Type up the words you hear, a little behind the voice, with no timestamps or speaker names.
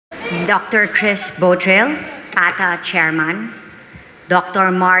Dr. Chris Botril, PATA Chairman,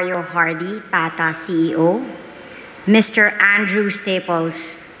 Dr. Mario Hardy, PATA CEO, Mr. Andrew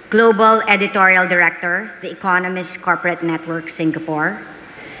Staples, Global Editorial Director, The Economist Corporate Network, Singapore,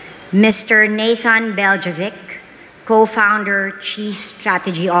 Mr. Nathan Beljazic, Co-founder, Chief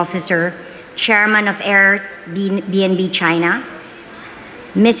Strategy Officer, Chairman of Airbnb China,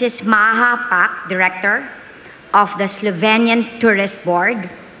 Mrs. Maha Pak, Director of the Slovenian Tourist Board,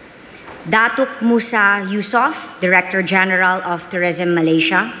 Datuk Musa Yusof, Director General of Tourism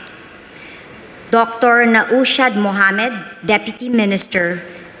Malaysia, Dr. Naushad Mohammed, Deputy Minister,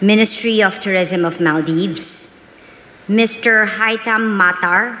 Ministry of Tourism of Maldives, Mr. Haitham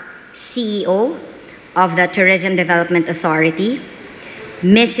Matar, CEO of the Tourism Development Authority,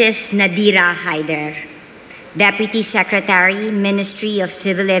 Mrs. Nadira Haider, Deputy Secretary, Ministry of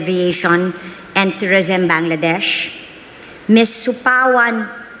Civil Aviation and Tourism Bangladesh, Ms.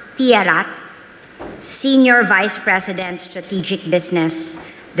 Supawan Tiarat, Senior Vice President, Strategic Business,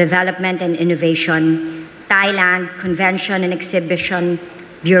 Development and Innovation, Thailand Convention and Exhibition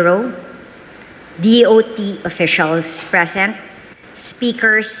Bureau, DOT officials present,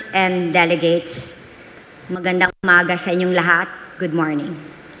 speakers and delegates, magandang umaga sa inyong lahat. Good morning.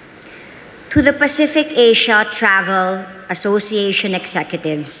 To the Pacific Asia Travel Association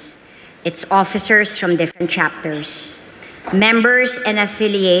executives, its officers from different chapters, members and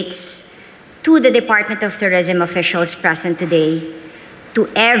affiliates, to the Department of Tourism officials present today, to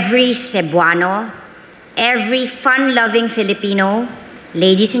every Cebuano, every fun-loving Filipino,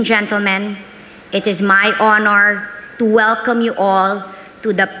 ladies and gentlemen, it is my honor to welcome you all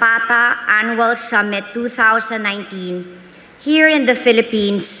to the PATA Annual Summit 2019 here in the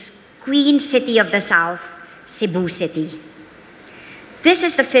Philippines, Queen City of the South, Cebu City. This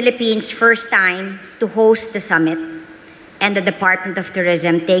is the Philippines' first time to host the summit, and the Department of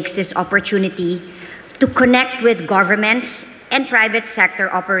Tourism takes this opportunity to connect with governments and private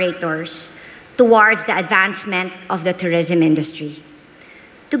sector operators towards the advancement of the tourism industry.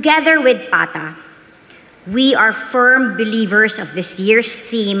 Together with PATA, we are firm believers of this year's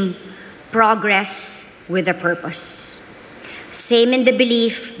theme, Progress with a Purpose. Same in the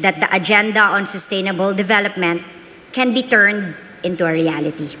belief that the agenda on sustainable development can be turned into a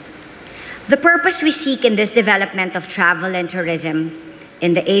reality. The purpose we seek in this development of travel and tourism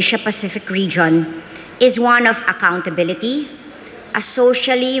in the Asia-Pacific region is one of accountability, a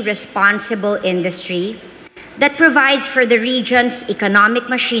socially responsible industry that provides for the region's economic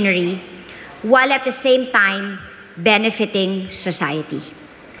machinery while at the same time benefiting society,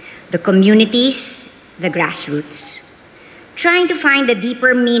 the communities, the grassroots. Trying to find a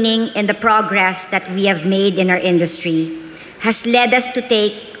deeper meaning in the progress that we have made in our industry has led us to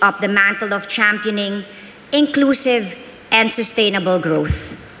take up the mantle of championing inclusive and sustainable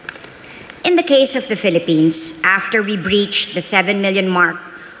growth. In the case of the Philippines, after we breached the 7 million mark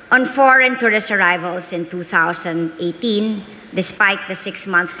on foreign tourist arrivals in 2018, despite the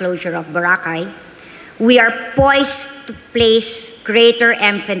 6-month closure of Boracay, we are poised to place greater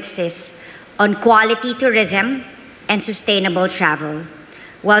emphasis on quality tourism and sustainable travel,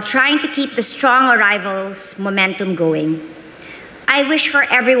 while trying to keep the strong arrivals momentum going. I wish for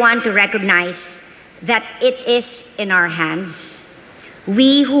everyone to recognize that it is in our hands.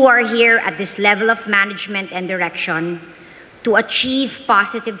 We who are here at this level of management and direction to achieve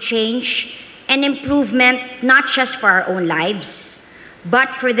positive change and improvement, not just for our own lives, but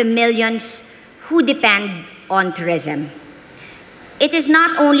for the millions who depend on tourism. It is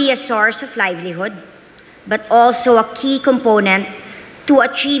not only a source of livelihood, but also a key component to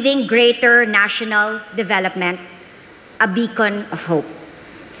achieving greater national development, a beacon of hope.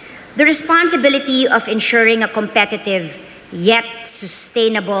 The responsibility of ensuring a competitive yet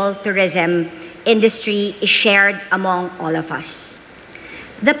sustainable tourism industry is shared among all of us.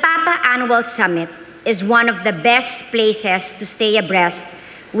 The PATA Annual Summit is one of the best places to stay abreast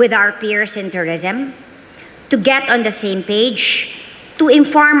with our peers in tourism, to get on the same page, to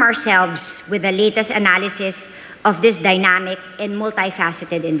inform ourselves with the latest analysis of this dynamic and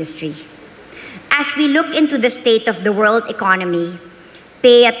multifaceted industry. As we look into the state of the world economy,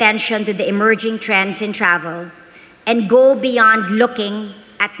 pay attention to the emerging trends in travel, and go beyond looking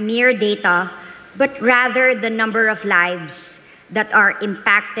at mere data, but rather the number of lives that are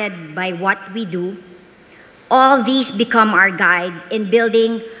impacted by what we do, all these become our guide in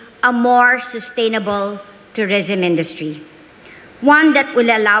building a more sustainable tourism industry, one that will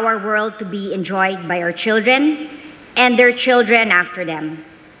allow our world to be enjoyed by our children and their children after them.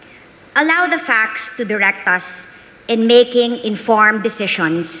 Allow the facts to direct us in making informed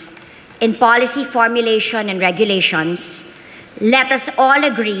decisions in policy formulation and regulations Let us all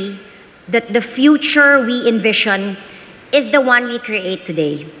agree that the future we envision is the one we create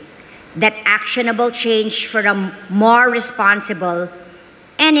today, that actionable change for a more responsible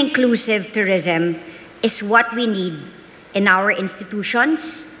and inclusive tourism is what we need in our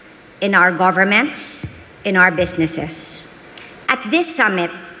institutions, in our governments, in our businesses. At this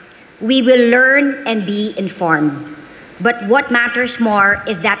summit, we will learn and be informed. But what matters more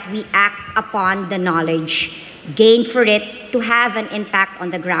is that we act upon the knowledge gained for it to have an impact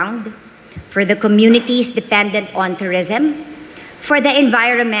on the ground, for the communities dependent on tourism, for the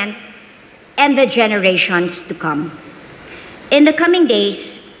environment, and the generations to come. In the coming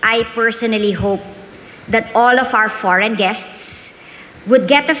days, I personally hope that all of our foreign guests would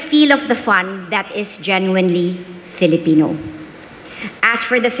get a feel of the fun that is genuinely Filipino. As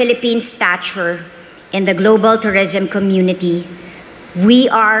for the Philippines' stature in the global tourism community, we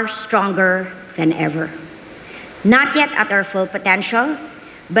are stronger than ever. Not yet at our full potential,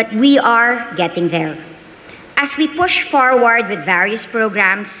 but we are getting there. As we push forward with various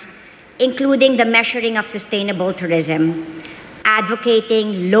programs, including the measuring of sustainable tourism,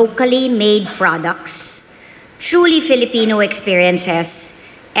 advocating locally made products, truly Filipino experiences,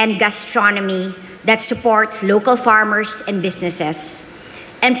 and gastronomy that supports local farmers and businesses,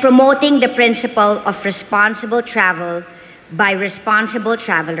 and promoting the principle of responsible travel by responsible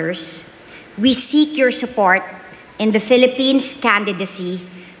travelers, we seek your support in the Philippines' candidacy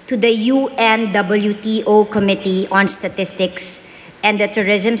to the UN WTO Committee on Statistics and the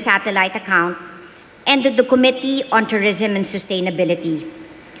Tourism Satellite Account, and to the Committee on Tourism and Sustainability.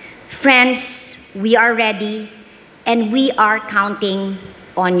 Friends, we are ready, and we are counting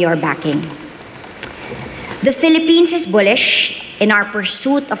on your backing. The Philippines is bullish in our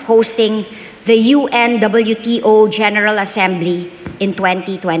pursuit of hosting the UN WTO General Assembly in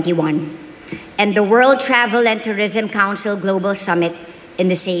 2021 and the World Travel and Tourism Council Global Summit in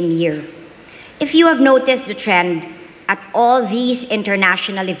the same year. If you have noticed the trend at all these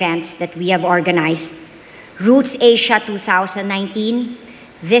international events that we have organized, Roots Asia 2019,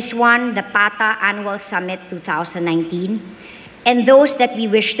 this one, the PATA Annual Summit 2019, and those that we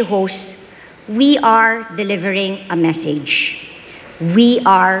wish to host, we are delivering a message. We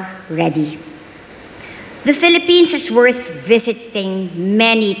are ready. The Philippines is worth visiting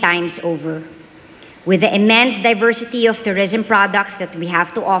many times over. With the immense diversity of tourism products that we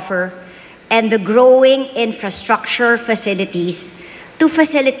have to offer and the growing infrastructure facilities to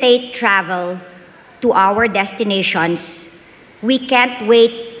facilitate travel to our destinations, we can't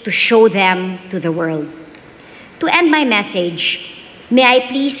wait to show them to the world. To end my message, may I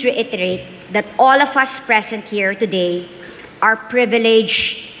please reiterate that all of us present here today are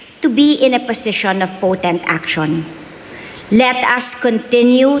privileged to be in a position of potent action. Let us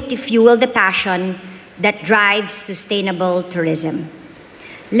continue to fuel the passion that drives sustainable tourism.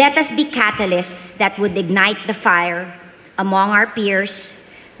 Let us be catalysts that would ignite the fire among our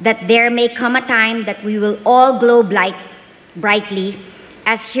peers, that there may come a time that we will all glow brightly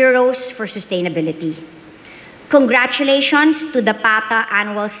as heroes for sustainability. Congratulations to the PATA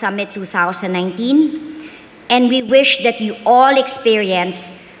Annual Summit 2019, and we wish that you all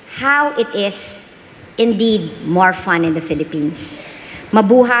experience how it is indeed more fun in the Philippines.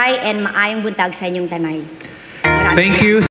 Mabuhay and maayong buntag sa inyong tanay. Thank you.